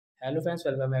Hello friends,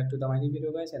 welcome back to the my new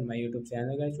video guys and my YouTube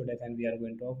channel guys. Today friends we are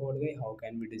going to talk about guys how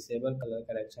can we disable color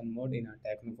correction mode in a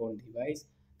Technophone device.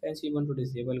 Friends, you want to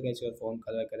disable guys your phone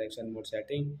color correction mode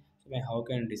setting. So man, how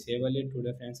can disable it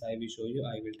today friends? I will show you.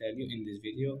 I will tell you in this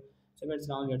video. So friends,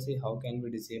 now let's see how can we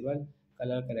disable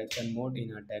color correction mode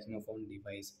in a Technophone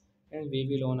device. And we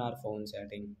will on our phone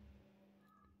setting.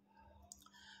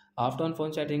 After on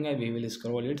phone setting, we will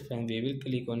scroll it and we will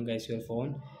click on guys your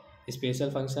phone special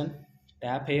function.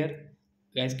 Tap here,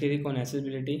 guys click on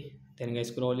accessibility. Then guys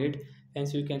scroll it, and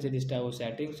so you can see this type of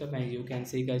settings. So guys you can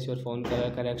see guys your phone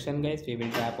color correction. Guys we will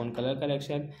tap on color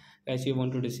correction. Guys you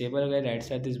want to disable guys right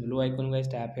side this blue icon. Guys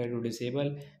tap here to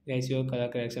disable. Guys your color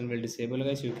correction will disable.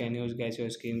 Guys you can use guys your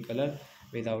screen color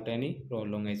without any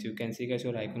problem. Guys you can see guys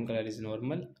your icon color is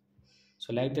normal.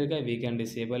 So like that guy we can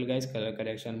disable guys color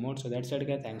correction mode. So that's it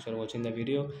guys, thanks for watching the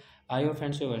video. I hope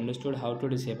friends you have understood how to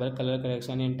disable color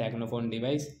correction in Technophone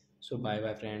device. So bye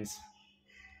bye friends.